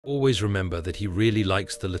Always remember that he really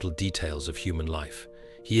likes the little details of human life.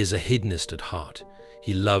 He is a hedonist at heart.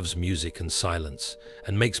 He loves music and silence,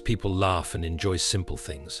 and makes people laugh and enjoy simple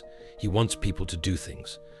things. He wants people to do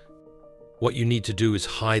things. What you need to do is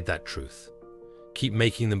hide that truth. Keep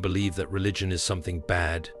making them believe that religion is something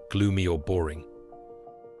bad, gloomy, or boring.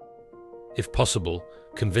 If possible,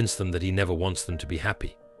 convince them that he never wants them to be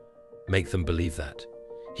happy. Make them believe that.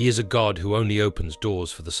 He is a God who only opens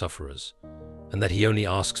doors for the sufferers, and that he only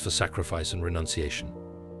asks for sacrifice and renunciation.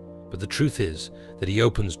 But the truth is that he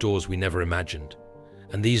opens doors we never imagined,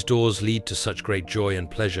 and these doors lead to such great joy and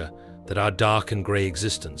pleasure that our dark and grey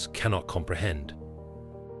existence cannot comprehend.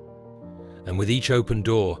 And with each open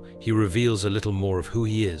door, he reveals a little more of who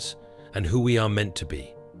he is and who we are meant to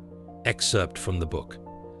be. Excerpt from the book,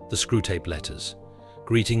 The Screwtape Letters.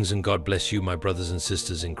 Greetings and God bless you, my brothers and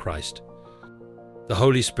sisters in Christ. The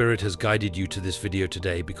Holy Spirit has guided you to this video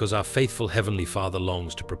today because our faithful Heavenly Father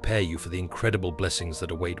longs to prepare you for the incredible blessings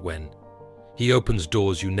that await when He opens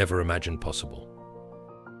doors you never imagined possible.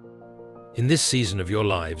 In this season of your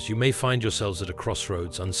lives, you may find yourselves at a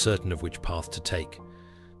crossroads, uncertain of which path to take.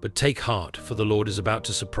 But take heart, for the Lord is about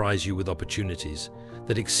to surprise you with opportunities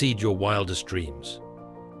that exceed your wildest dreams.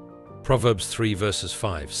 Proverbs 3 verses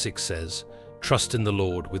 5-6 says, "Trust in the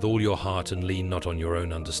Lord with all your heart and lean not on your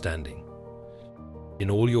own understanding. In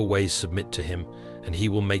all your ways submit to Him, and He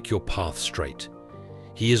will make your path straight."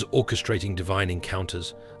 He is orchestrating divine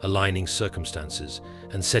encounters, aligning circumstances,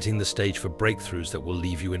 and setting the stage for breakthroughs that will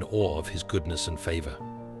leave you in awe of His goodness and favor.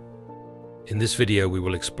 In this video, we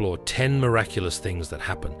will explore 10 miraculous things that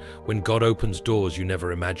happen when God opens doors you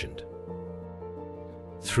never imagined.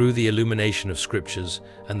 Through the illumination of scriptures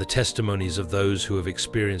and the testimonies of those who have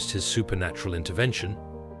experienced His supernatural intervention,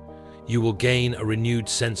 you will gain a renewed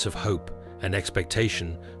sense of hope and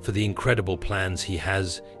expectation for the incredible plans He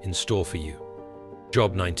has in store for you.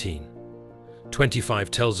 Job 19:25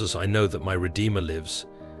 tells us, "I know that my Redeemer lives,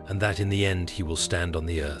 and that in the end He will stand on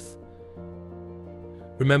the earth."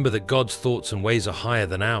 Remember that God's thoughts and ways are higher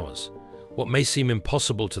than ours. What may seem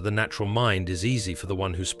impossible to the natural mind is easy for the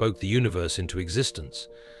one who spoke the universe into existence.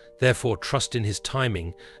 Therefore, trust in His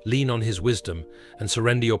timing, lean on His wisdom, and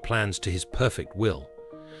surrender your plans to His perfect will.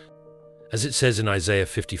 As it says in Isaiah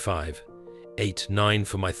 55:8-9,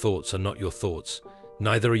 "For my thoughts are not your thoughts,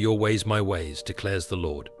 neither are your ways my ways, declares the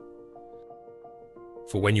Lord."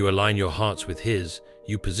 For when you align your hearts with His,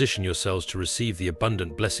 you position yourselves to receive the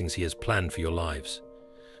abundant blessings He has planned for your lives.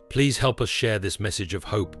 Please help us share this message of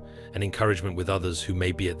hope and encouragement with others who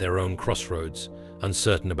may be at their own crossroads,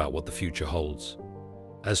 uncertain about what the future holds.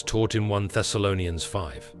 As taught in 1 Thessalonians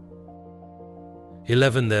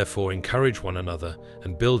 5:11, therefore encourage one another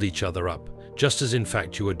and build each other up, just as in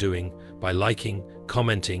fact you are doing by liking,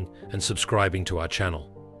 commenting, and subscribing to our channel.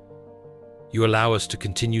 You allow us to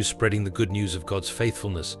continue spreading the good news of God's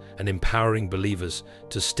faithfulness and empowering believers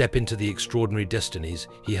to step into the extraordinary destinies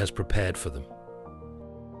He has prepared for them.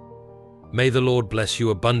 May the Lord bless you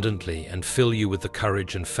abundantly and fill you with the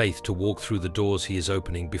courage and faith to walk through the doors He is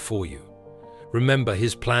opening before you. Remember,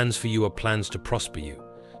 His plans for you are plans to prosper you,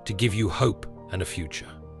 to give you hope and a future.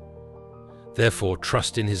 Therefore,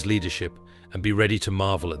 trust in His leadership and be ready to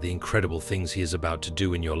marvel at the incredible things He is about to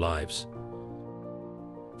do in your lives.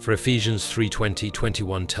 For Ephesians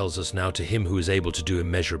 3:20-21 tells us, "Now to Him who is able to do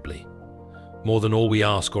immeasurably more than all we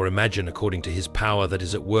ask or imagine, according to His power that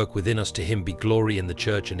is at work within us, to Him be glory in the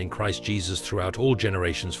church and in Christ Jesus throughout all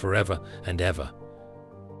generations, forever and ever.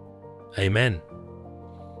 Amen."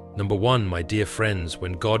 Number 1, my dear friends,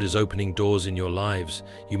 when God is opening doors in your lives,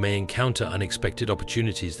 you may encounter unexpected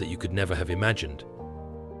opportunities that you could never have imagined.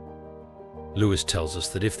 Lewis tells us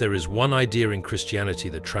that if there is one idea in Christianity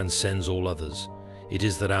that transcends all others, it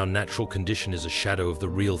is that our natural condition is a shadow of the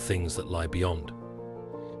real things that lie beyond.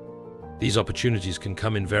 These opportunities can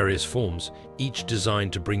come in various forms, each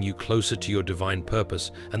designed to bring you closer to your divine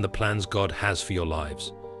purpose and the plans God has for your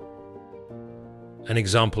lives. An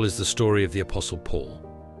example is the story of the Apostle Paul.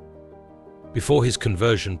 Before his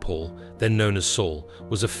conversion, Paul, then known as Saul,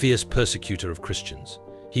 was a fierce persecutor of Christians.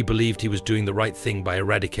 He believed he was doing the right thing by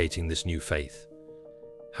eradicating this new faith.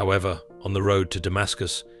 However, on the road to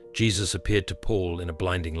Damascus, Jesus appeared to Paul in a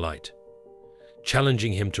blinding light,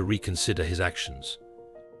 challenging him to reconsider his actions.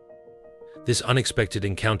 This unexpected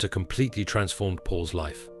encounter completely transformed Paul's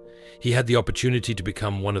life. He had the opportunity to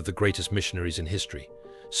become one of the greatest missionaries in history,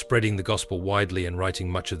 spreading the gospel widely and writing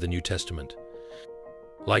much of the New Testament.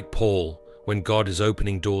 Like Paul, when God is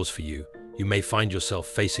opening doors for you, you may find yourself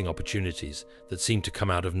facing opportunities that seem to come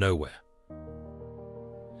out of nowhere.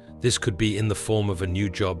 This could be in the form of a new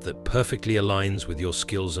job that perfectly aligns with your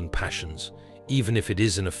skills and passions, even if it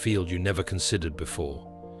is in a field you never considered before.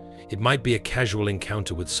 It might be a casual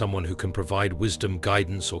encounter with someone who can provide wisdom,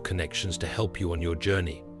 guidance, or connections to help you on your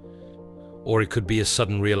journey. Or it could be a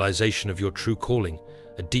sudden realization of your true calling,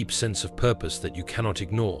 a deep sense of purpose that you cannot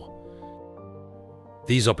ignore.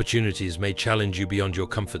 These opportunities may challenge you beyond your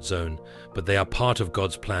comfort zone, but they are part of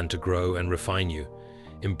God's plan to grow and refine you.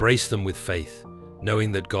 Embrace them with faith,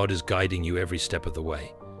 knowing that God is guiding you every step of the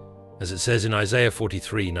way. As it says in Isaiah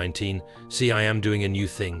 43:19, "See, I am doing a new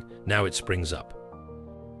thing, now it springs up.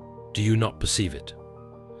 Do you not perceive it?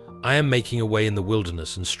 I am making a way in the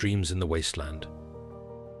wilderness and streams in the wasteland."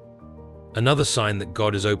 Another sign that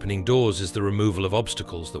God is opening doors is the removal of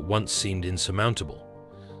obstacles that once seemed insurmountable.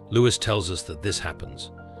 Lewis tells us that this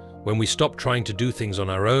happens when we stop trying to do things on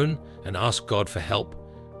our own and ask God for help.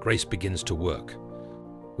 Grace begins to work.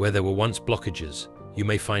 Where there were once blockages, you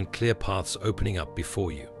may find clear paths opening up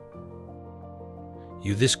before you.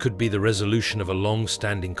 This could be the resolution of a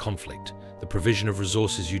long-standing conflict, the provision of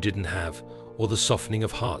resources you didn't have, or the softening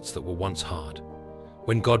of hearts that were once hard.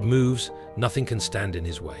 When God moves, nothing can stand in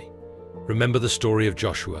his way. Remember the story of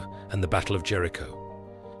Joshua and the Battle of Jericho.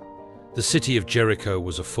 The city of Jericho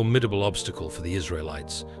was a formidable obstacle for the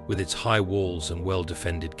Israelites, with its high walls and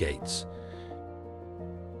well-defended gates.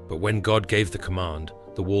 But when God gave the command,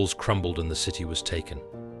 the walls crumbled and the city was taken.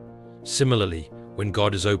 Similarly, when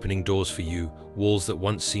God is opening doors for you, walls that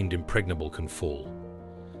once seemed impregnable can fall.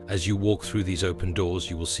 As you walk through these open doors,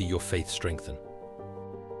 you will see your faith strengthen.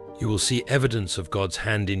 You will see evidence of God's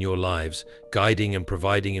hand in your lives, guiding and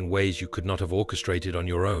providing in ways you could not have orchestrated on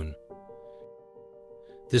your own.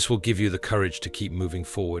 This will give you the courage to keep moving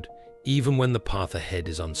forward, even when the path ahead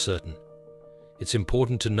is uncertain. It's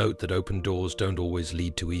important to note that open doors don't always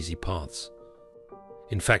lead to easy paths.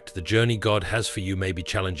 In fact, the journey God has for you may be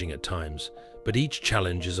challenging at times, but each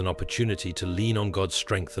challenge is an opportunity to lean on God's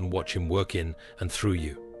strength and watch Him work in and through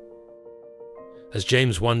you. As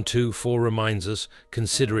James 1:2-4 reminds us,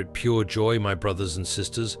 "Consider it pure joy, my brothers and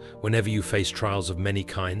sisters, whenever you face trials of many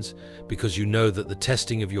kinds, because you know that the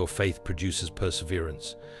testing of your faith produces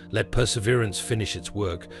perseverance. Let perseverance finish its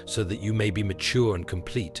work, so that you may be mature and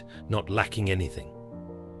complete, not lacking anything."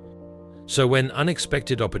 So when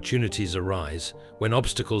unexpected opportunities arise, when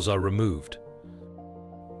obstacles are removed,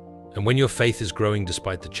 and when your faith is growing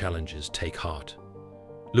despite the challenges, take heart.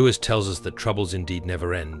 Lewis tells us that troubles indeed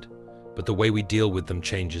never end, but the way we deal with them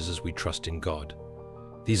changes as we trust in God.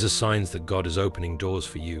 These are signs that God is opening doors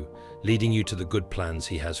for you, leading you to the good plans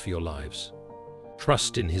He has for your lives.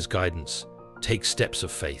 Trust in His guidance, take steps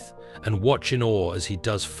of faith, and watch in awe as He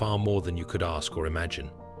does far more than you could ask or imagine.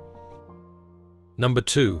 Number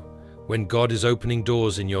 2, when God is opening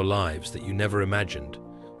doors in your lives that you never imagined,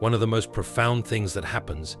 one of the most profound things that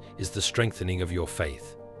happens is the strengthening of your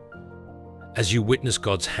faith. As you witness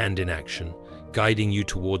God's hand in action, guiding you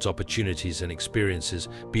towards opportunities and experiences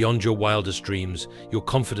beyond your wildest dreams, your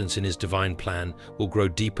confidence in His divine plan will grow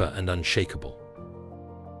deeper and unshakable.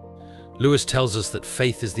 Lewis tells us that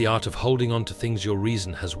faith is the art of holding on to things your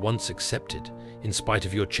reason has once accepted, in spite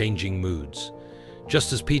of your changing moods.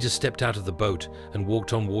 Just as Peter stepped out of the boat and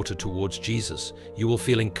walked on water towards Jesus, you will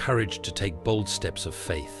feel encouraged to take bold steps of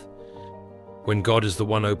faith. When God is the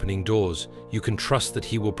one opening doors, you can trust that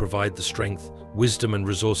He will provide the strength, wisdom, and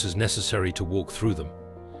resources necessary to walk through them.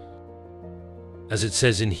 As it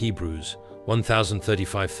says in Hebrews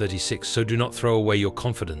 1035:36, "So do not throw away your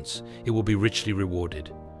confidence, it will be richly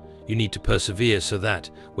rewarded." You need to persevere so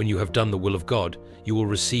that, when you have done the will of God, you will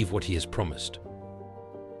receive what He has promised.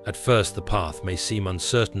 At first, the path may seem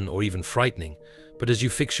uncertain or even frightening, but as you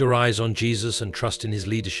fix your eyes on Jesus and trust in His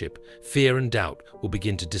leadership, fear and doubt will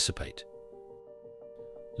begin to dissipate.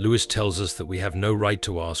 Lewis tells us that we have no right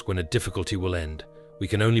to ask when a difficulty will end. We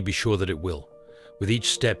can only be sure that it will. With each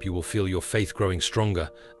step, you will feel your faith growing stronger,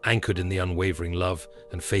 anchored in the unwavering love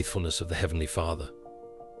and faithfulness of the Heavenly Father.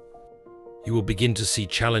 You will begin to see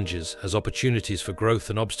challenges as opportunities for growth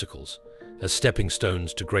and obstacles, as stepping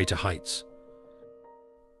stones to greater heights.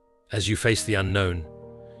 As you face the unknown,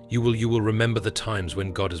 you will remember the times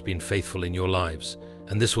when God has been faithful in your lives,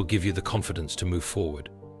 and this will give you the confidence to move forward.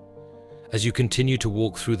 As you continue to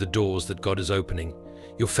walk through the doors that God is opening,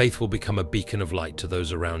 your faith will become a beacon of light to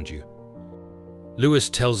those around you. Lewis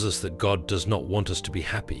tells us that God does not want us to be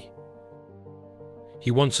happy.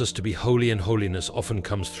 He wants us to be holy, and holiness often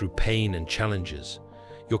comes through pain and challenges.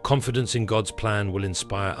 Your confidence in God's plan will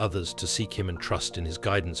inspire others to seek Him and trust in His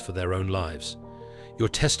guidance for their own lives. Your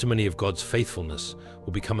testimony of God's faithfulness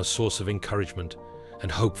will become a source of encouragement and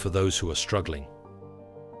hope for those who are struggling.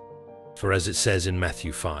 For as it says in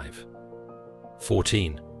Matthew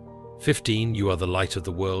 5:14-15, "You are the light of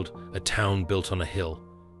the world, a town built on a hill,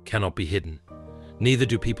 cannot be hidden. Neither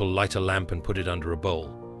do people light a lamp and put it under a bowl.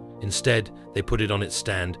 Instead, they put it on its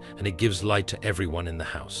stand and it gives light to everyone in the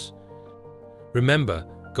house. Remember,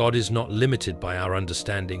 God is not limited by our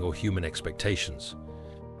understanding or human expectations.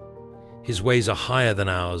 His ways are higher than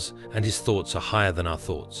ours, and his thoughts are higher than our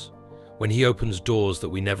thoughts. When he opens doors that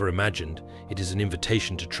we never imagined, it is an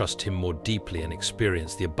invitation to trust him more deeply and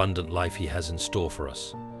experience the abundant life he has in store for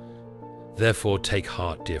us. Therefore, take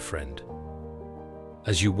heart, dear friend.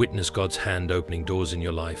 As you witness God's hand opening doors in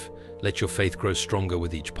your life, let your faith grow stronger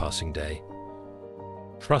with each passing day.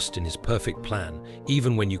 Trust in his perfect plan,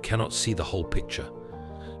 even when you cannot see the whole picture.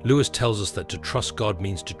 Lewis tells us that to trust God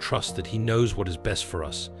means to trust that he knows what is best for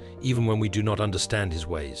us, even when we do not understand his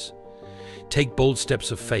ways. Take bold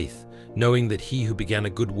steps of faith, knowing that he who began a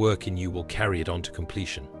good work in you will carry it on to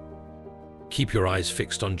completion. Keep your eyes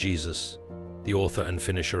fixed on Jesus, the author and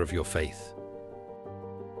finisher of your faith.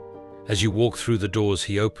 As you walk through the doors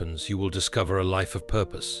he opens, you will discover a life of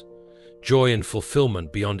purpose, joy and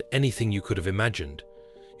fulfillment beyond anything you could have imagined.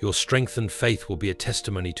 Your strengthened faith will be a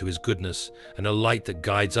testimony to his goodness and a light that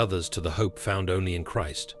guides others to the hope found only in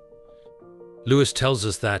Christ. Lewis tells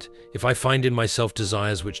us that, if I find in myself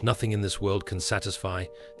desires which nothing in this world can satisfy,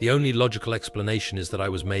 the only logical explanation is that I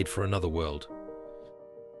was made for another world.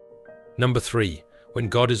 Number 3. When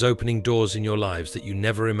God is opening doors in your lives that you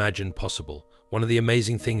never imagined possible, one of the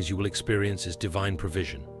amazing things you will experience is divine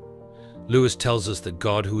provision. Lewis tells us that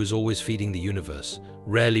God, who is always feeding the universe,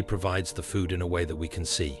 rarely provides the food in a way that we can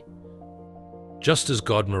see. Just as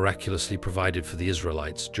God miraculously provided for the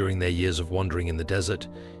Israelites during their years of wandering in the desert,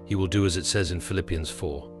 he will do as it says in Philippians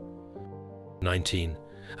 4:19,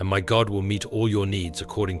 "And my God will meet all your needs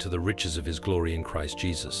according to the riches of his glory in Christ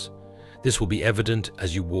Jesus." This will be evident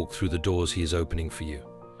as you walk through the doors he is opening for you.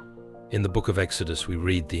 In the book of Exodus, we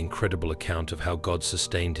read the incredible account of how God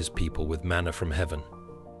sustained his people with manna from heaven.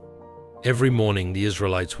 Every morning, the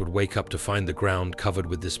Israelites would wake up to find the ground covered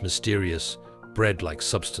with this mysterious, bread-like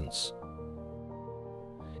substance.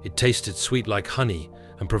 It tasted sweet like honey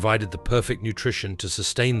and provided the perfect nutrition to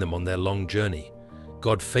sustain them on their long journey.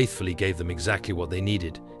 God faithfully gave them exactly what they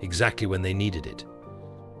needed, exactly when they needed it.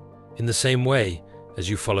 In the same way, as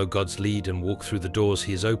you follow God's lead and walk through the doors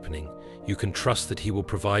he is opening, you can trust that he will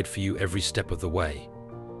provide for you every step of the way.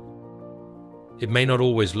 It may not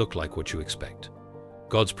always look like what you expect.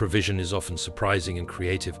 God's provision is often surprising and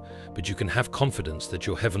creative, but you can have confidence that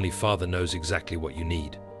your Heavenly Father knows exactly what you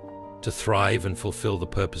need to thrive and fulfill the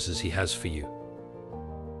purposes he has for you.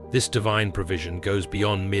 This divine provision goes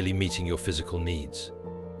beyond merely meeting your physical needs.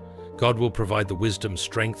 God will provide the wisdom,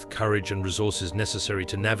 strength, courage, and resources necessary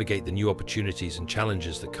to navigate the new opportunities and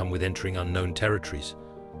challenges that come with entering unknown territories.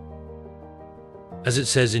 As it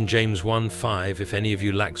says in James 1:5, "If any of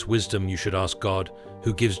you lacks wisdom, you should ask God,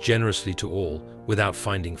 who gives generously to all, without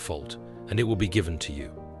finding fault, and it will be given to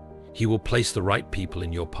you." He will place the right people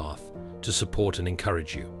in your path to support and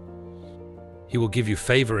encourage you. He will give you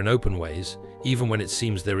favor in open ways, even when it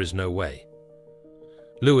seems there is no way.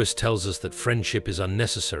 Lewis tells us that friendship is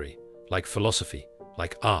unnecessary, like philosophy,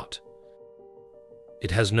 like art.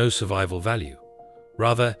 It has no survival value.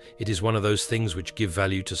 Rather, it is one of those things which give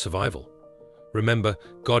value to survival. Remember,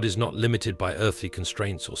 God is not limited by earthly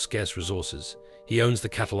constraints or scarce resources. He owns the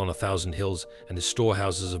cattle on 1,000 hills, and his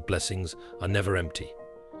storehouses of blessings are never empty.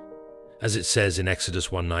 As it says in Exodus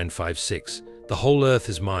 1:9-5-6, "The whole earth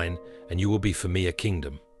is mine, and you will be for me a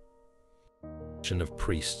kingdom of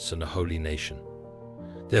priests and a holy nation.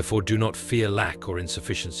 Therefore do not fear lack or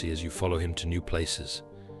insufficiency as you follow him to new places."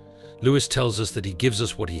 Lewis tells us that he gives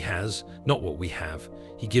us what he has, not what we have.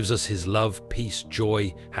 He gives us his love, peace,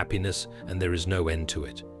 joy, happiness, and there is no end to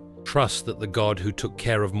it. Trust that the God who took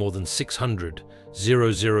care of more than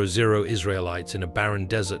 600,000 Israelites in a barren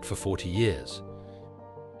desert for 40 years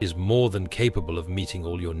is more than capable of meeting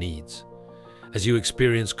all your needs. As you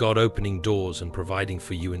experience God opening doors and providing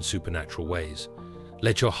for you in supernatural ways,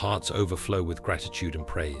 let your hearts overflow with gratitude and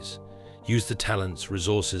praise. Use the talents,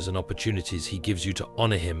 resources, and opportunities he gives you to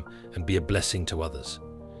honor him and be a blessing to others.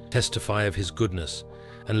 Testify of his goodness,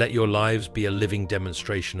 and let your lives be a living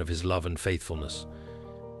demonstration of his love and faithfulness.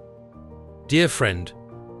 Dear friend,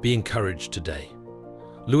 be encouraged today.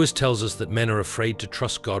 Lewis tells us that men are afraid to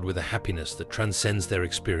trust God with a happiness that transcends their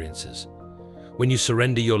experiences. When you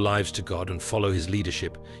surrender your lives to God and follow his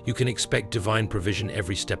leadership, you can expect divine provision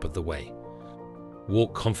every step of the way.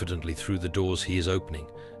 Walk confidently through the doors he is opening,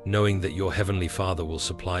 knowing that your Heavenly Father will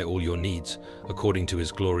supply all your needs according to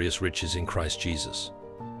his glorious riches in Christ Jesus.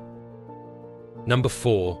 Number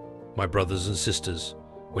 4, my brothers and sisters,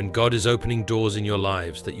 when God is opening doors in your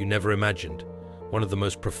lives that you never imagined, one of the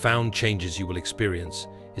most profound changes you will experience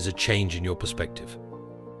is a change in your perspective.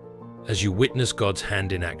 As you witness God's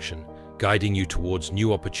hand in action, guiding you towards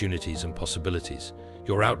new opportunities and possibilities.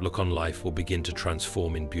 Your outlook on life will begin to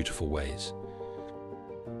transform in beautiful ways.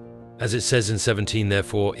 As it says in 17,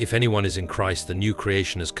 therefore, if anyone is in Christ, the new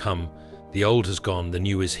creation has come, the old has gone, the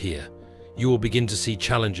new is here. You will begin to see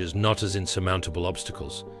challenges not as insurmountable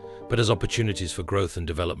obstacles, but as opportunities for growth and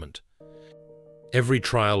development. Every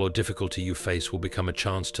trial or difficulty you face will become a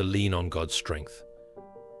chance to lean on God's strength.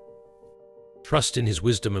 Trust in His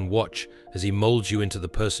wisdom and watch as He molds you into the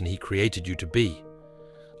person He created you to be.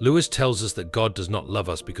 Lewis tells us that God does not love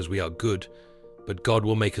us because we are good, but God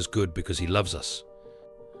will make us good because He loves us.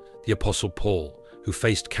 The Apostle Paul, who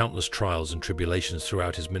faced countless trials and tribulations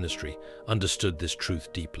throughout his ministry, understood this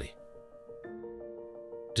truth deeply.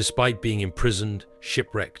 Despite being imprisoned,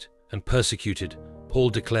 shipwrecked, and persecuted,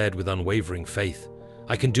 Paul declared with unwavering faith,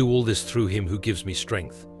 "I can do all this through Him who gives me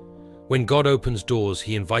strength." When God opens doors,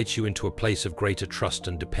 He invites you into a place of greater trust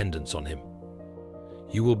and dependence on Him.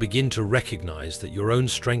 You will begin to recognize that your own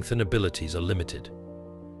strength and abilities are limited.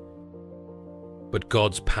 But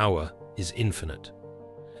God's power is infinite.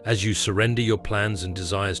 As you surrender your plans and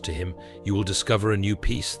desires to Him, you will discover a new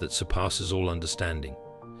peace that surpasses all understanding.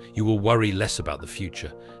 You will worry less about the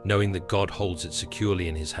future, knowing that God holds it securely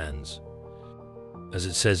in His hands. As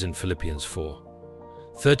it says in Philippians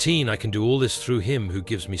 4:13, I can do all this through Him who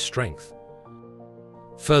gives me strength.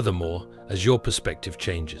 Furthermore, as your perspective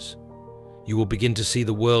changes, you will begin to see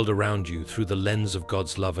the world around you through the lens of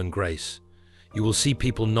God's love and grace. You will see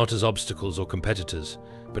people not as obstacles or competitors,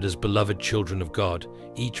 but as beloved children of God,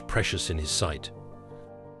 each precious in His sight.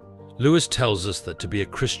 Lewis tells us that to be a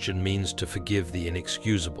Christian means to forgive the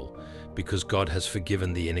inexcusable, because God has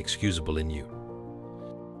forgiven the inexcusable in you.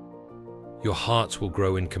 Your hearts will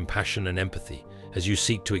grow in compassion and empathy as you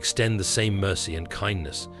seek to extend the same mercy and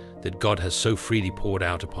kindness that God has so freely poured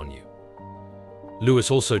out upon you. Lewis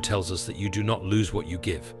also tells us that you do not lose what you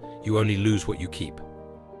give, you only lose what you keep.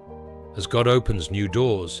 As God opens new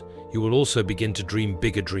doors, you will also begin to dream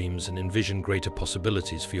bigger dreams and envision greater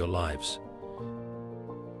possibilities for your lives.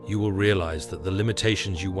 You will realize that the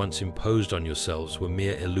limitations you once imposed on yourselves were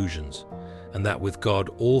mere illusions, and that with God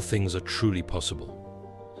all things are truly possible.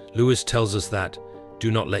 Lewis tells us that,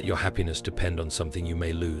 do not let your happiness depend on something you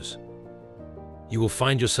may lose. You will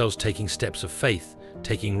find yourselves taking steps of faith,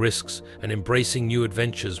 taking risks, and embracing new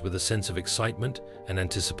adventures with a sense of excitement and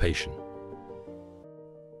anticipation.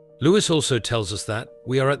 Lewis also tells us that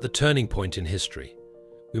we are at the turning point in history.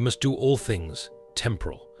 We must do all things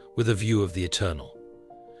temporal with a view of the eternal.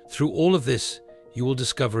 Through all of this, you will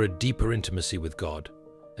discover a deeper intimacy with God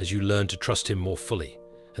as you learn to trust Him more fully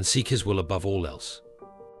and seek His will above all else.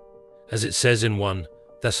 As it says in 1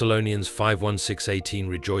 Thessalonians 5:1-6-18,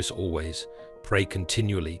 rejoice always, pray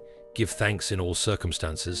continually, give thanks in all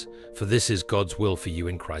circumstances, for this is God's will for you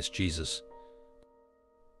in Christ Jesus.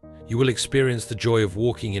 You will experience the joy of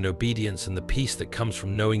walking in obedience and the peace that comes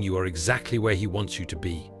from knowing you are exactly where He wants you to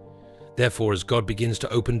be. Therefore, as God begins to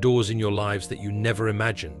open doors in your lives that you never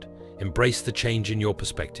imagined, embrace the change in your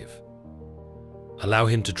perspective. Allow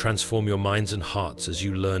Him to transform your minds and hearts as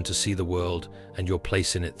you learn to see the world and your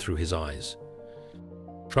place in it through His eyes.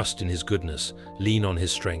 Trust in His goodness, lean on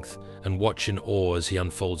His strength, and watch in awe as He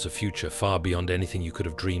unfolds a future far beyond anything you could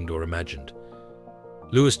have dreamed or imagined.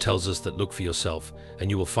 Lewis tells us that look for yourself,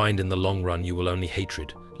 and you will find in the long run you will only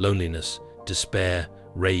hatred, loneliness, despair,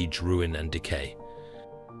 rage, ruin, and decay.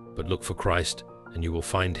 But look for Christ, and you will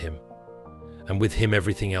find Him, and with Him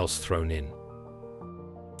everything else thrown in.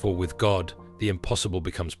 For with God, the impossible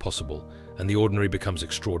becomes possible, and the ordinary becomes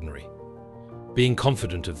extraordinary. Being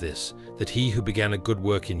confident of this, that He who began a good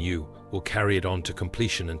work in you will carry it on to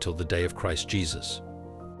completion until the day of Christ Jesus.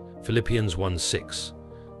 Philippians 1:6.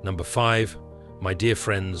 Number 5. My dear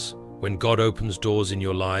friends, when God opens doors in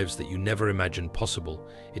your lives that you never imagined possible,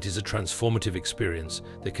 it is a transformative experience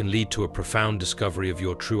that can lead to a profound discovery of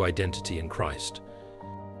your true identity in Christ.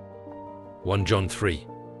 1 John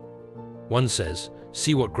 3:1 says,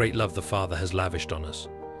 see what great love the Father has lavished on us,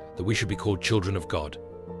 that we should be called children of God,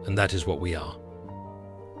 and that is what we are.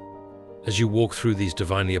 As you walk through these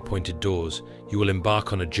divinely appointed doors, you will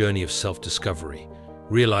embark on a journey of self-discovery,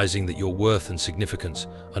 realizing that your worth and significance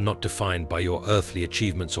are not defined by your earthly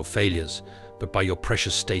achievements or failures, but by your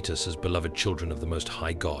precious status as beloved children of the Most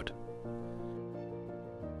High God.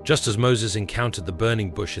 Just as Moses encountered the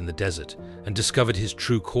burning bush in the desert and discovered his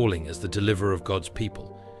true calling as the deliverer of God's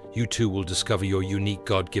people, you too will discover your unique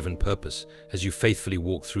God-given purpose as you faithfully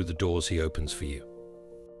walk through the doors He opens for you.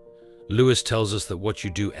 Lewis tells us that what you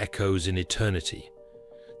do echoes in eternity.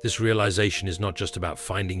 This realization is not just about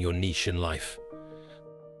finding your niche in life.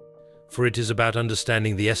 For it is about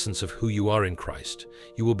understanding the essence of who you are in Christ.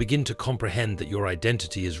 You will begin to comprehend that your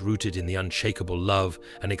identity is rooted in the unshakable love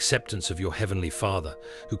and acceptance of your Heavenly Father,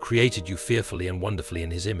 who created you fearfully and wonderfully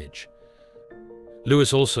in His image.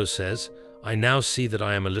 Lewis also says, "I now see that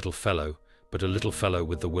I am a little fellow, but a little fellow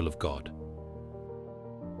with the will of God."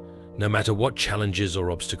 No matter what challenges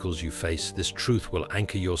or obstacles you face, this truth will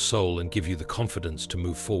anchor your soul and give you the confidence to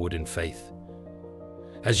move forward in faith.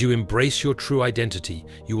 As you embrace your true identity,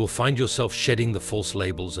 you will find yourself shedding the false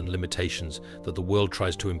labels and limitations that the world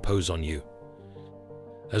tries to impose on you.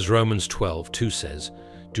 As Romans 12:2 says,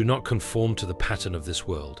 "Do not conform to the pattern of this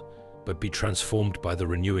world, but be transformed by the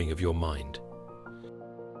renewing of your mind."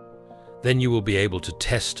 Then you will be able to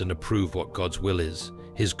test and approve what God's will is,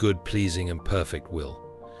 His good, pleasing, and perfect will.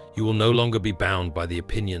 You will no longer be bound by the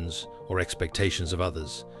opinions or expectations of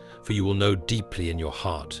others, for you will know deeply in your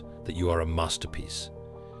heart that you are a masterpiece,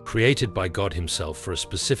 created by God Himself for a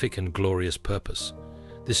specific and glorious purpose.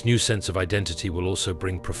 This new sense of identity will also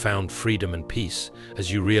bring profound freedom and peace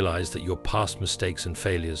as you realize that your past mistakes and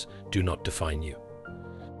failures do not define you.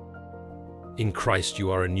 In Christ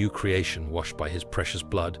you are a new creation, washed by His precious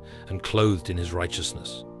blood and clothed in His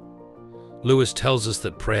righteousness. Lewis tells us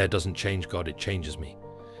that prayer doesn't change God, it changes me.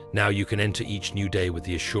 Now you can enter each new day with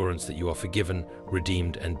the assurance that you are forgiven,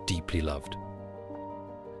 redeemed, and deeply loved.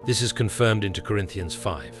 This is confirmed in 2 Corinthians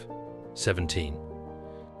 5:17.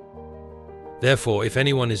 Therefore, if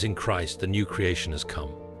anyone is in Christ, the new creation has come.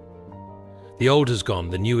 The old has gone,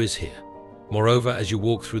 the new is here. Moreover, as you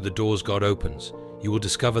walk through the doors God opens, you will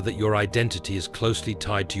discover that your identity is closely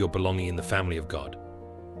tied to your belonging in the family of God.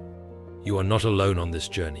 You are not alone on this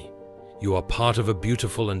journey. You are part of a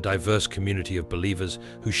beautiful and diverse community of believers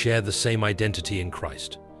who share the same identity in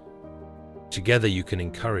Christ. Together you can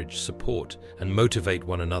encourage, support, and motivate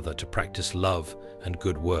one another to practice love and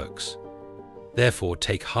good works. Therefore,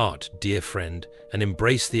 take heart, dear friend, and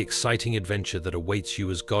embrace the exciting adventure that awaits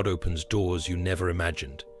you as God opens doors you never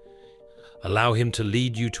imagined. Allow Him to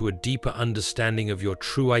lead you to a deeper understanding of your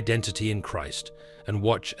true identity in Christ, and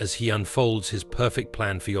watch as He unfolds His perfect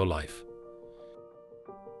plan for your life.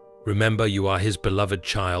 Remember, you are His beloved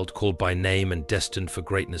child, called by name and destined for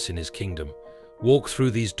greatness in His kingdom. Walk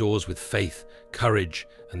through these doors with faith, courage,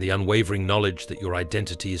 and the unwavering knowledge that your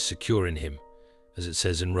identity is secure in Him, as it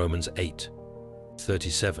says in Romans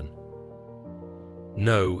 8:37.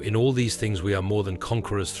 No, in all these things we are more than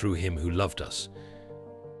conquerors through Him who loved us.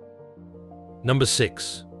 Number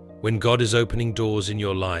 6. When God is opening doors in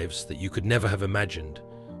your lives that you could never have imagined,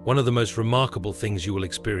 one of the most remarkable things you will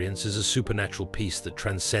experience is a supernatural peace that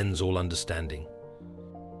transcends all understanding.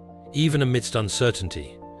 Even amidst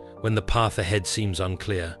uncertainty, when the path ahead seems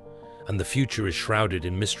unclear and the future is shrouded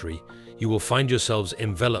in mystery, you will find yourselves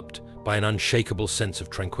enveloped by an unshakable sense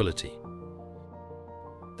of tranquility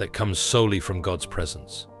that comes solely from God's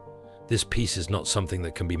presence. This peace is not something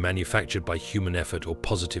that can be manufactured by human effort or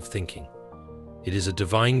positive thinking. It is a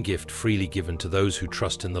divine gift freely given to those who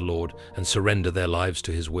trust in the Lord and surrender their lives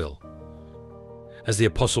to His will. As the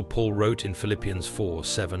Apostle Paul wrote in Philippians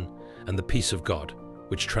 4:7, "And the peace of God,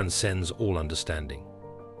 which transcends all understanding,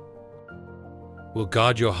 will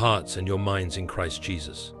guard your hearts and your minds in Christ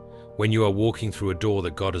Jesus." When you are walking through a door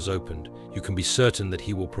that God has opened, you can be certain that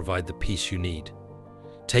He will provide the peace you need.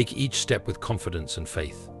 Take each step with confidence and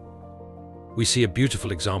faith. We see a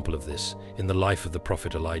beautiful example of this in the life of the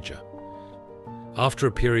prophet Elijah. After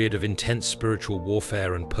a period of intense spiritual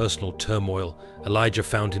warfare and personal turmoil, Elijah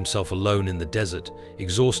found himself alone in the desert,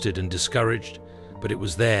 exhausted and discouraged, but it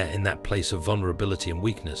was there, in that place of vulnerability and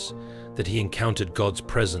weakness, that he encountered God's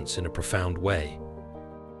presence in a profound way.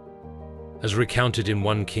 As recounted in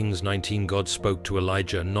 1 Kings 19, God spoke to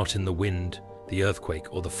Elijah not in the wind, the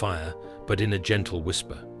earthquake, or the fire, but in a gentle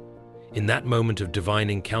whisper. In that moment of divine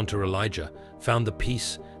encounter, Elijah found the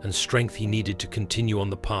peace and strength he needed to continue on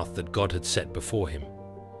the path that God had set before him.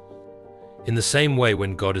 In the same way,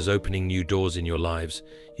 when God is opening new doors in your lives,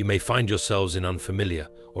 you may find yourselves in unfamiliar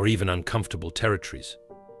or even uncomfortable territories.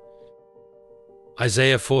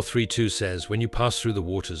 Isaiah 4:3-2 says, "When you pass through the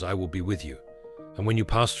waters, I will be with you, and when you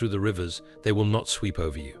pass through the rivers, they will not sweep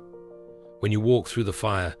over you. When you walk through the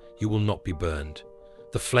fire, you will not be burned.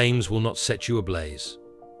 The flames will not set you ablaze."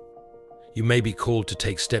 You may be called to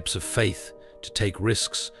take steps of faith, to take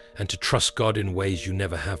risks, and to trust God in ways you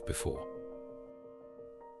never have before.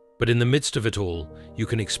 But in the midst of it all, you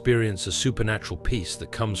can experience a supernatural peace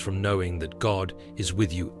that comes from knowing that God is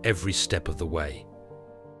with you every step of the way.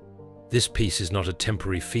 This peace is not a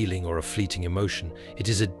temporary feeling or a fleeting emotion. It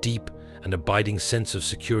is a deep and abiding sense of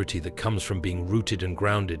security that comes from being rooted and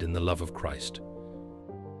grounded in the love of Christ.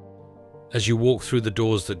 As you walk through the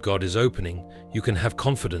doors that God is opening, you can have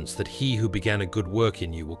confidence that He who began a good work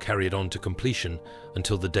in you will carry it on to completion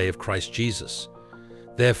until the day of Christ Jesus.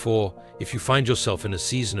 Therefore, if you find yourself in a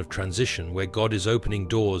season of transition where God is opening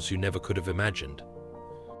doors you never could have imagined,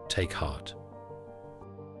 take heart.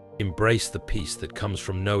 Embrace the peace that comes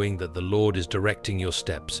from knowing that the Lord is directing your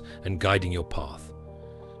steps and guiding your path.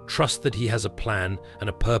 Trust that He has a plan and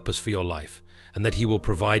a purpose for your life, and that He will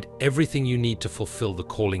provide everything you need to fulfill the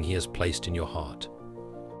calling He has placed in your heart.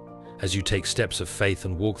 As you take steps of faith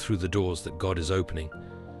and walk through the doors that God is opening,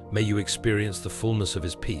 may you experience the fullness of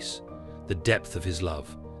His peace, the depth of His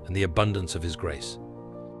love, and the abundance of His grace.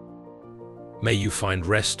 May you find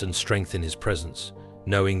rest and strength in His presence,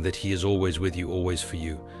 knowing that He is always with you, always for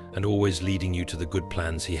you, and always leading you to the good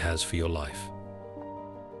plans He has for your life.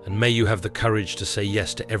 And may you have the courage to say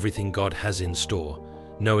yes to everything God has in store,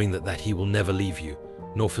 knowing that He will never leave you,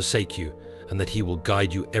 nor forsake you, and that He will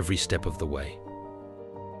guide you every step of the way.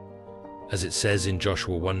 As it says in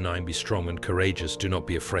Joshua 1:9, be strong and courageous, do not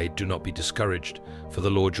be afraid, do not be discouraged, for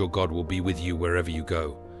the Lord your God will be with you wherever you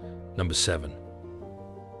go. Number 7.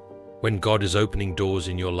 When God is opening doors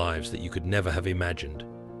in your lives that you could never have imagined,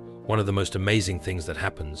 one of the most amazing things that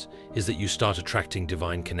happens is that you start attracting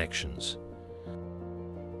divine connections.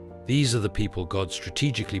 These are the people God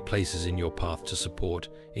strategically places in your path to support,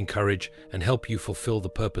 encourage, and help you fulfill the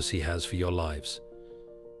purpose He has for your lives.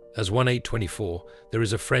 As 1:8-24, there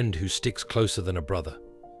is a friend who sticks closer than a brother.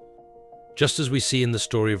 Just as we see in the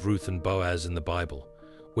story of Ruth and Boaz in the Bible,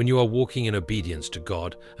 when you are walking in obedience to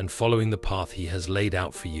God and following the path He has laid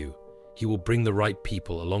out for you, He will bring the right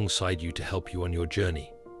people alongside you to help you on your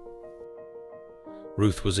journey.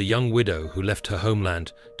 Ruth was a young widow who left her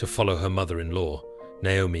homeland to follow her mother-in-law,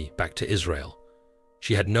 Naomi, back to Israel.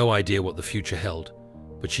 She had no idea what the future held,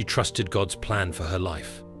 but she trusted God's plan for her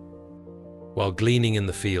life. While gleaning in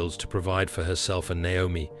the fields to provide for herself and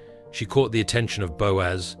Naomi, she caught the attention of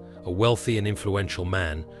Boaz, a wealthy and influential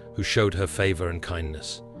man who showed her favor and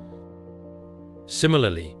kindness.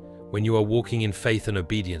 Similarly, when you are walking in faith and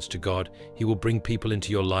obedience to God, He will bring people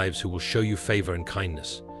into your lives who will show you favor and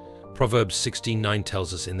kindness. Proverbs 16:9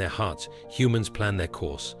 tells us, in their hearts, humans plan their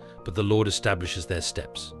course, but the Lord establishes their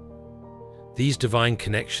steps. These divine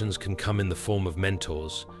connections can come in the form of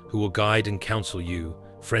mentors who will guide and counsel you,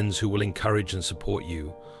 friends who will encourage and support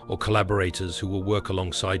you, or collaborators who will work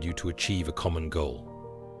alongside you to achieve a common goal.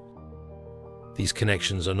 These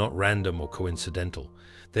connections are not random or coincidental.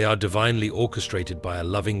 They are divinely orchestrated by a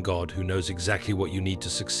loving God who knows exactly what you need to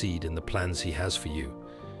succeed in the plans He has for you.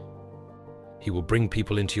 He will bring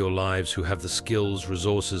people into your lives who have the skills,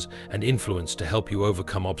 resources, and influence to help you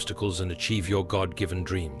overcome obstacles and achieve your God-given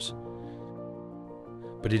dreams.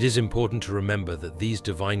 But it is important to remember that these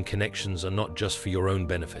divine connections are not just for your own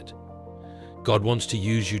benefit. God wants to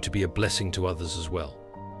use you to be a blessing to others as well.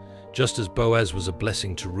 Just as Boaz was a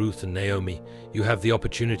blessing to Ruth and Naomi, you have the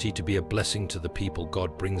opportunity to be a blessing to the people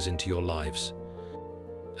God brings into your lives.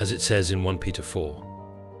 As it says in 1 Peter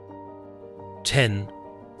 4:10,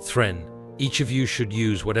 each of you should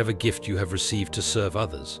use whatever gift you have received to serve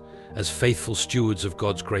others, as faithful stewards of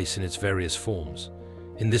God's grace in its various forms.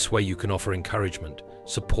 In this way you can offer encouragement,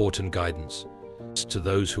 support and guidance to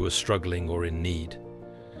those who are struggling or in need.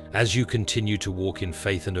 As you continue to walk in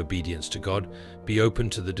faith and obedience to God, be open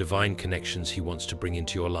to the divine connections He wants to bring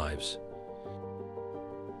into your lives.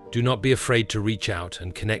 Do not be afraid to reach out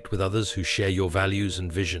and connect with others who share your values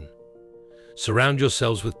and vision. Surround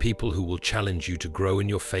yourselves with people who will challenge you to grow in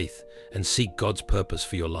your faith and seek God's purpose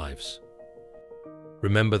for your lives.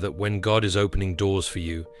 Remember that when God is opening doors for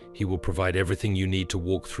you, He will provide everything you need to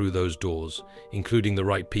walk through those doors, including the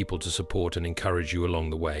right people to support and encourage you along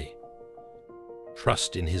the way.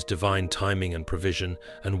 Trust in His divine timing and provision,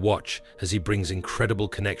 and watch as He brings incredible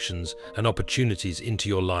connections and opportunities into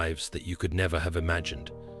your lives that you could never have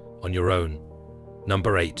imagined on your own.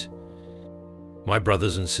 Number 8. My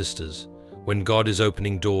brothers and sisters, when God is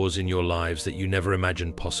opening doors in your lives that you never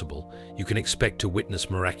imagined possible, you can expect to witness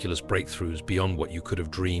miraculous breakthroughs beyond what you could have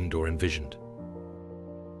dreamed or envisioned.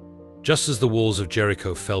 Just as the walls of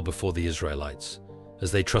Jericho fell before the Israelites,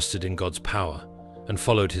 as they trusted in God's power and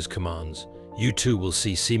followed His commands, you too will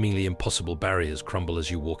see seemingly impossible barriers crumble as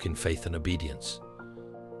you walk in faith and obedience.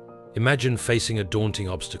 Imagine facing a daunting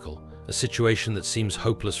obstacle, a situation that seems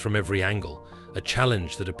hopeless from every angle, a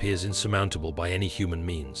challenge that appears insurmountable by any human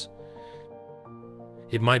means.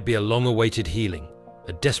 It might be a long-awaited healing,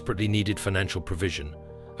 a desperately needed financial provision,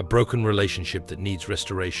 a broken relationship that needs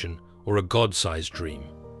restoration, or a God-sized dream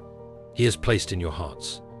He has placed in your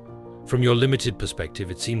hearts. From your limited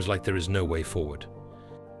perspective, it seems like there is no way forward.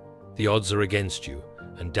 The odds are against you,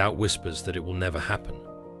 and doubt whispers that it will never happen.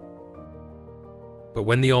 But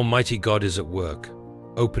when the Almighty God is at work,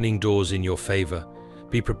 opening doors in your favor,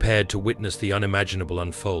 be prepared to witness the unimaginable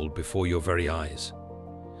unfold before your very eyes.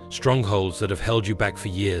 Strongholds that have held you back for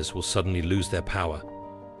years will suddenly lose their power.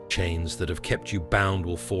 Chains that have kept you bound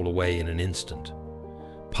will fall away in an instant.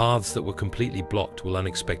 Paths that were completely blocked will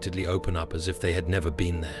unexpectedly open up as if they had never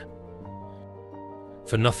been there.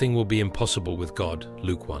 For nothing will be impossible with God,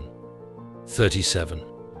 Luke 1:37.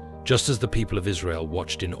 Just as the people of Israel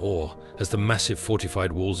watched in awe as the massive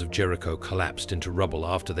fortified walls of Jericho collapsed into rubble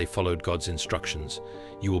after they followed God's instructions,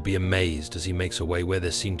 you will be amazed as He makes a way where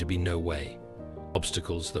there seemed to be no way.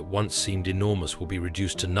 Obstacles that once seemed enormous will be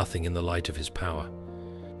reduced to nothing in the light of His power.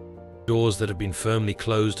 Doors that have been firmly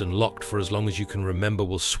closed and locked for as long as you can remember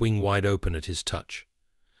will swing wide open at His touch.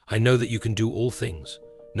 I know that you can do all things.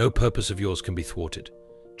 No purpose of yours can be thwarted.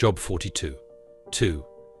 Job 42:2.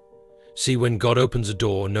 See, when God opens a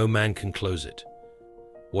door, no man can close it.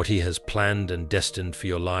 What He has planned and destined for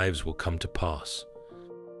your lives will come to pass.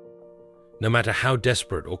 No matter how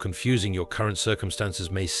desperate or confusing your current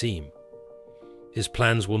circumstances may seem, His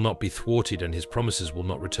plans will not be thwarted and His promises will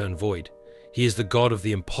not return void. He is the God of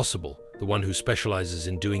the impossible, the one who specializes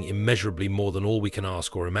in doing immeasurably more than all we can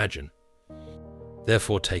ask or imagine.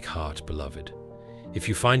 Therefore, take heart, beloved. If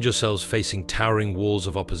you find yourselves facing towering walls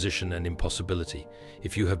of opposition and impossibility,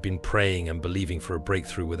 if you have been praying and believing for a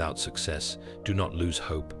breakthrough without success, do not lose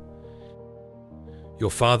hope.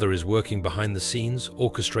 Your Father is working behind the scenes,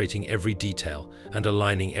 orchestrating every detail and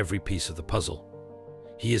aligning every piece of the puzzle.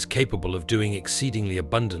 He is capable of doing exceedingly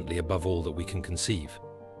abundantly above all that we can conceive.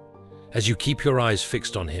 As you keep your eyes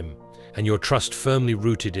fixed on Him and your trust firmly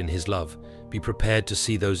rooted in His love, be prepared to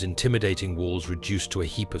see those intimidating walls reduced to a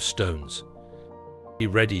heap of stones. Be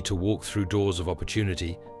ready to walk through doors of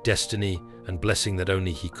opportunity, destiny, and blessing that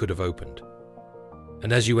only He could have opened.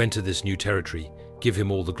 And as you enter this new territory, give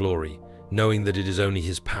Him all the glory, knowing that it is only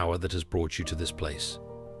His power that has brought you to this place.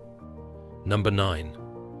 Number 9.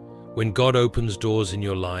 When God opens doors in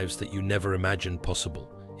your lives that you never imagined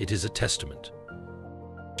possible, it is a testament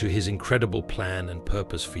to His incredible plan and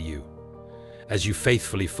purpose for you. As you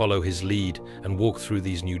faithfully follow His lead and walk through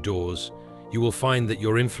these new doors, you will find that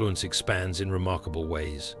your influence expands in remarkable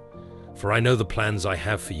ways. For I know the plans I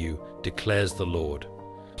have for you, declares the Lord.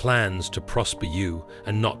 Plans to prosper you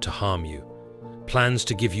and not to harm you. Plans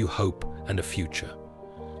to give you hope and a future.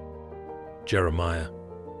 Jeremiah.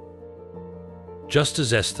 Just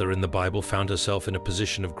as Esther in the Bible found herself in a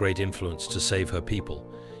position of great influence to save her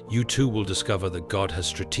people, you too will discover that God has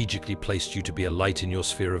strategically placed you to be a light in your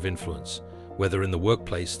sphere of influence, whether in the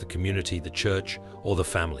workplace, the community, the church, or the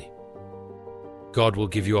family. God will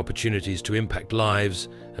give you opportunities to impact lives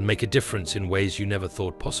and make a difference in ways you never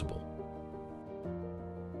thought possible.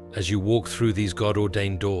 As you walk through these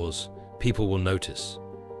God-ordained doors, people will notice.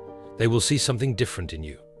 They will see something different in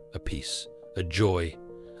you, a peace, a joy,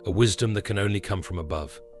 a wisdom that can only come from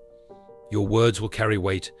above. Your words will carry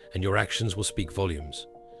weight and your actions will speak volumes.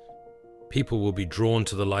 People will be drawn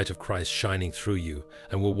to the light of Christ shining through you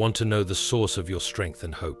and will want to know the source of your strength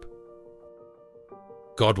and hope.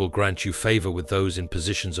 God will grant you favor with those in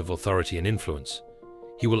positions of authority and influence.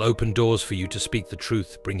 He will open doors for you to speak the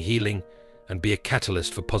truth, bring healing, and be a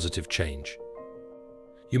catalyst for positive change.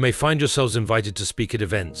 You may find yourselves invited to speak at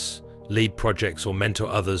events, lead projects, or mentor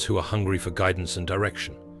others who are hungry for guidance and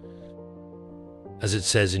direction. As it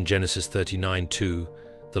says in Genesis 39:2,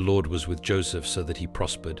 the Lord was with Joseph so that he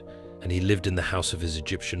prospered, and he lived in the house of his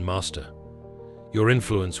Egyptian master. Your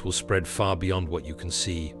influence will spread far beyond what you can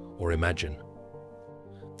see or imagine.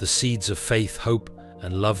 The seeds of faith, hope,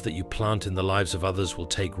 and love that you plant in the lives of others will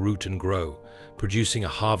take root and grow, producing a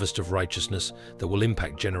harvest of righteousness that will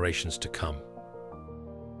impact generations to come.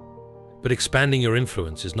 But expanding your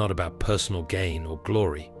influence is not about personal gain or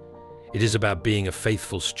glory. It is about being a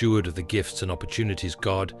faithful steward of the gifts and opportunities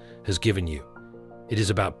God has given you. It is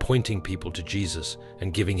about pointing people to Jesus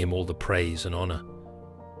and giving Him all the praise and honor.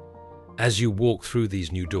 As you walk through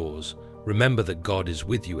these new doors, remember that God is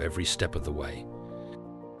with you every step of the way.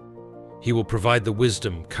 He will provide the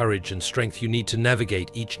wisdom, courage, and strength you need to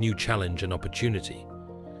navigate each new challenge and opportunity.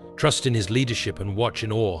 Trust in His leadership and watch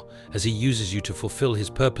in awe as He uses you to fulfill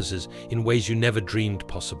His purposes in ways you never dreamed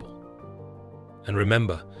possible. And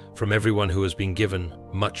remember, from everyone who has been given,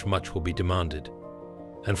 much will be demanded.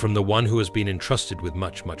 And from the one who has been entrusted with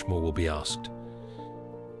much more will be asked.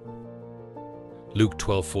 Luke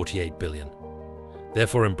 12:48 billion.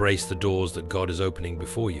 Therefore embrace the doors that God is opening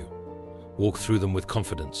before you. Walk through them with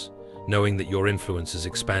confidence, knowing that your influence is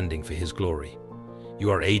expanding for His glory. You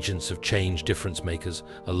are agents of change, difference makers,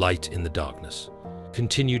 a light in the darkness.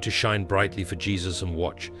 Continue to shine brightly for Jesus and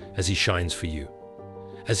watch as He shines for you.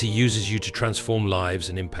 as He uses you to transform lives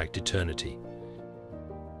and impact eternity.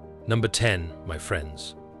 Number 10, my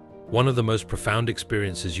friends. One of the most profound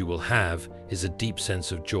experiences you will have is a deep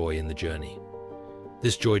sense of joy in the journey.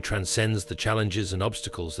 This joy transcends the challenges and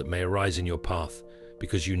obstacles that may arise in your path,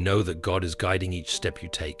 because you know that God is guiding each step you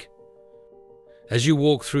take. As you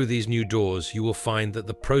walk through these new doors, you will find that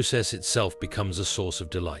the process itself becomes a source of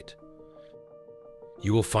delight.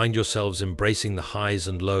 You will find yourselves embracing the highs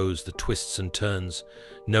and lows, the twists and turns,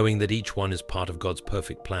 knowing that each one is part of God's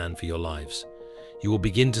perfect plan for your lives. You will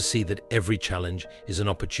begin to see that every challenge is an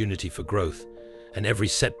opportunity for growth, and every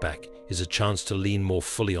setback is a chance to lean more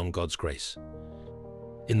fully on God's grace.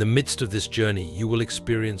 In the midst of this journey, you will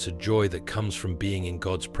experience a joy that comes from being in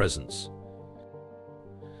God's presence.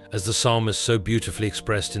 As the psalmist so beautifully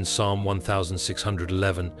expressed in Psalm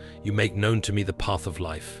 1611, "You make known to me the path of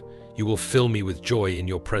life. You will fill me with joy in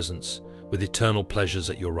your presence, with eternal pleasures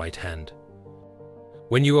at your right hand."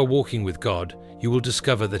 When you are walking with God, you will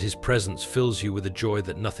discover that His presence fills you with a joy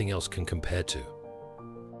that nothing else can compare to.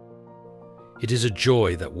 It is a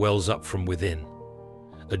joy that wells up from within,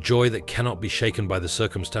 a joy that cannot be shaken by the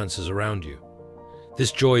circumstances around you.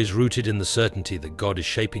 This joy is rooted in the certainty that God is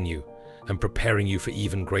shaping you and preparing you for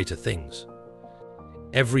even greater things.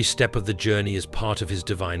 Every step of the journey is part of His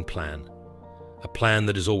divine plan, a plan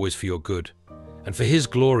that is always for your good. And for His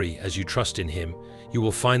glory, as you trust in Him, you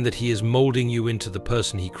will find that He is molding you into the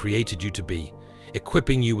person He created you to be,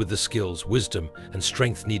 equipping you with the skills, wisdom, and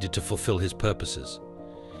strength needed to fulfill His purposes.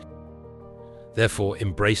 Therefore,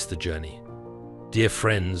 embrace the journey. Dear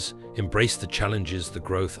friends, embrace the challenges, the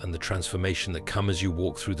growth, and the transformation that come as you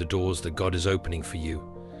walk through the doors that God is opening for you.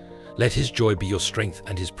 Let His joy be your strength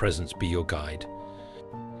and His presence be your guide.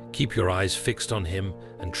 Keep your eyes fixed on Him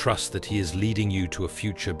and trust that He is leading you to a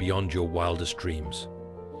future beyond your wildest dreams.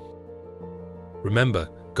 Remember,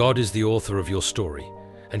 God is the author of your story,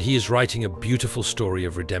 and He is writing a beautiful story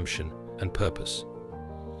of redemption and purpose.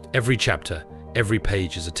 Every chapter, every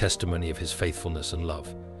page is a testimony of His faithfulness and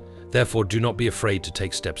love. Therefore, do not be afraid to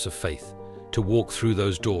take steps of faith, to walk through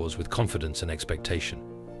those doors with confidence and expectation.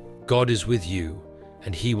 God is with you,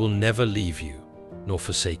 and He will never leave you nor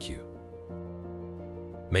forsake you.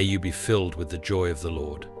 May you be filled with the joy of the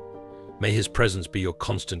Lord. May His presence be your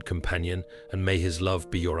constant companion, and may His love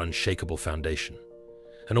be your unshakable foundation.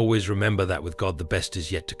 And always remember that with God, the best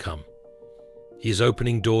is yet to come. He is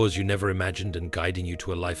opening doors you never imagined and guiding you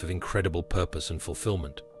to a life of incredible purpose and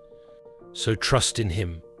fulfillment. So trust in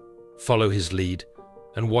Him, follow His lead,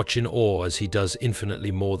 and watch in awe as He does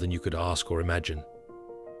infinitely more than you could ask or imagine.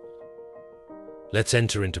 Let's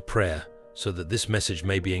enter into prayer, so that this message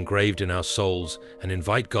may be engraved in our souls, and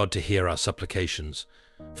invite God to hear our supplications,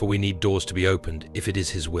 for we need doors to be opened if it is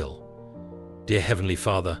His will. Dear Heavenly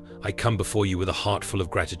Father, I come before you with a heart full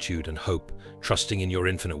of gratitude and hope, trusting in your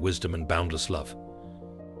infinite wisdom and boundless love.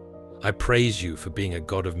 I praise you for being a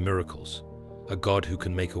God of miracles, a God who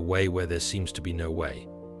can make a way where there seems to be no way.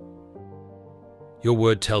 Your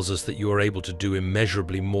word tells us that you are able to do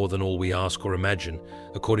immeasurably more than all we ask or imagine,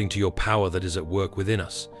 according to your power that is at work within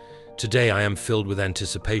us. Today I am filled with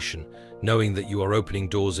anticipation, knowing that you are opening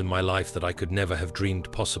doors in my life that I could never have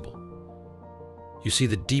dreamed possible. You see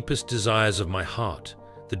the deepest desires of my heart,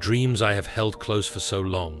 the dreams I have held close for so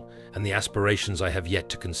long, and the aspirations I have yet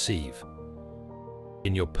to conceive.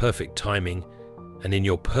 In your perfect timing, and in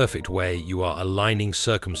your perfect way, you are aligning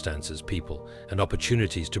circumstances, people, and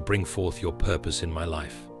opportunities to bring forth your purpose in my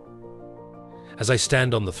life. As I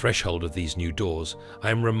stand on the threshold of these new doors,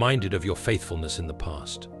 I am reminded of your faithfulness in the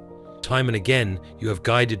past. Time and again, you have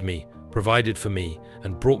guided me, provided for me,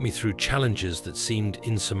 and brought me through challenges that seemed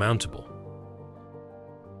insurmountable.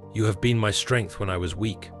 You have been my strength when I was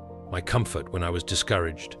weak, my comfort when I was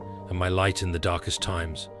discouraged, and my light in the darkest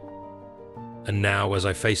times. And now, as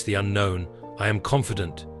I face the unknown, I am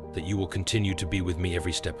confident that you will continue to be with me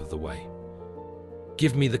every step of the way.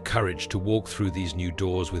 Give me the courage to walk through these new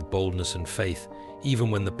doors with boldness and faith,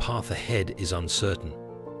 even when the path ahead is uncertain.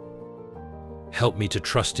 Help me to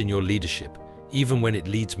trust in your leadership, even when it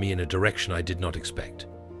leads me in a direction I did not expect.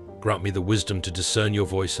 Grant me the wisdom to discern your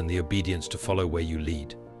voice and the obedience to follow where you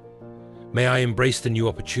lead. May I embrace the new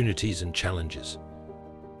opportunities and challenges.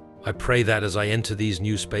 I pray that as I enter these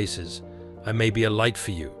new spaces, I may be a light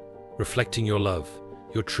for you, reflecting your love,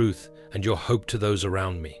 your truth, and your hope to those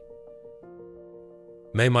around me.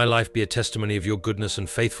 May my life be a testimony of your goodness and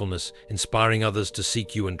faithfulness, inspiring others to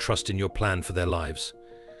seek you and trust in your plan for their lives.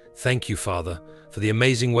 Thank you, Father, for the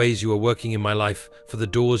amazing ways you are working in my life, for the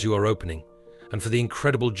doors you are opening, and for the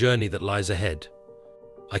incredible journey that lies ahead.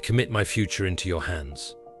 I commit my future into your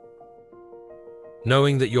hands,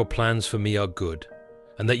 knowing that your plans for me are good,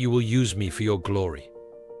 and that you will use me for your glory.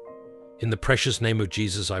 In the precious name of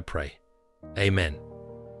Jesus I pray. Amen.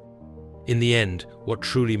 In the end, what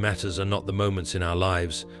truly matters are not the moments in our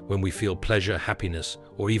lives when we feel pleasure, happiness,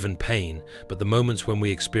 or even pain, but the moments when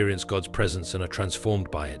we experience God's presence and are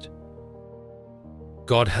transformed by it.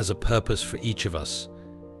 God has a purpose for each of us,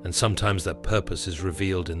 and sometimes that purpose is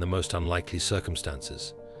revealed in the most unlikely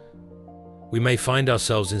circumstances. We may find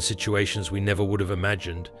ourselves in situations we never would have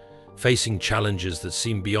imagined, facing challenges that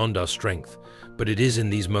seem beyond our strength, but it is in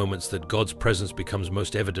these moments that God's presence becomes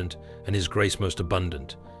most evident and His grace most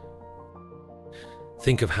abundant.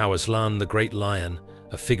 Think of how Aslan, the great lion,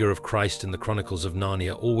 a figure of Christ in the Chronicles of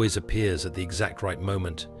Narnia, always appears at the exact right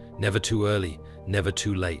moment, never too early, never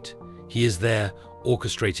too late. He is there,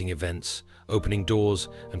 orchestrating events, opening doors,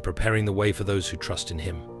 and preparing the way for those who trust in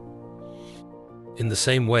Him. In the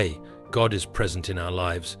same way, God is present in our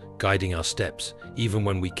lives, guiding our steps, even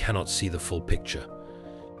when we cannot see the full picture.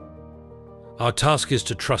 Our task is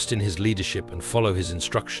to trust in His leadership and follow His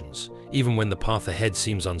instructions, even when the path ahead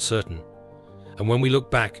seems uncertain. And when we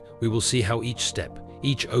look back, we will see how each step,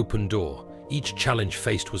 each open door, each challenge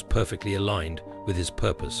faced was perfectly aligned with His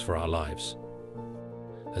purpose for our lives.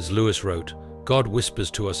 As Lewis wrote, God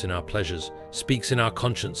whispers to us in our pleasures, speaks in our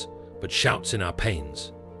conscience, but shouts in our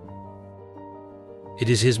pains. It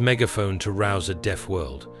is His megaphone to rouse a deaf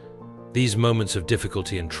world. These moments of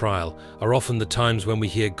difficulty and trial are often the times when we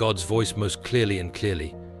hear God's voice most clearly and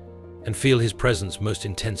feel His presence most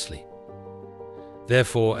intensely.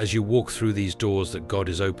 Therefore, as you walk through these doors that God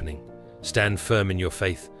is opening, stand firm in your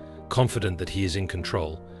faith, confident that He is in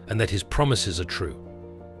control and that His promises are true.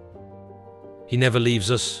 He never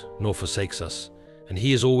leaves us nor forsakes us, and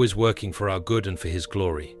He is always working for our good and for His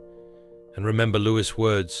glory. And remember Lewis'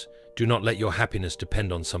 words, do not let your happiness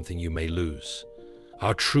depend on something you may lose.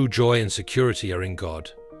 Our true joy and security are in God,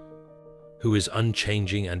 who is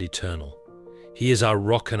unchanging and eternal. He is our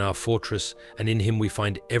rock and our fortress, and in Him we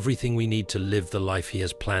find everything we need to live the life He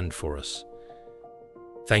has planned for us.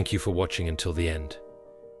 Thank you for watching until the end.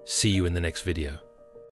 See you in the next video.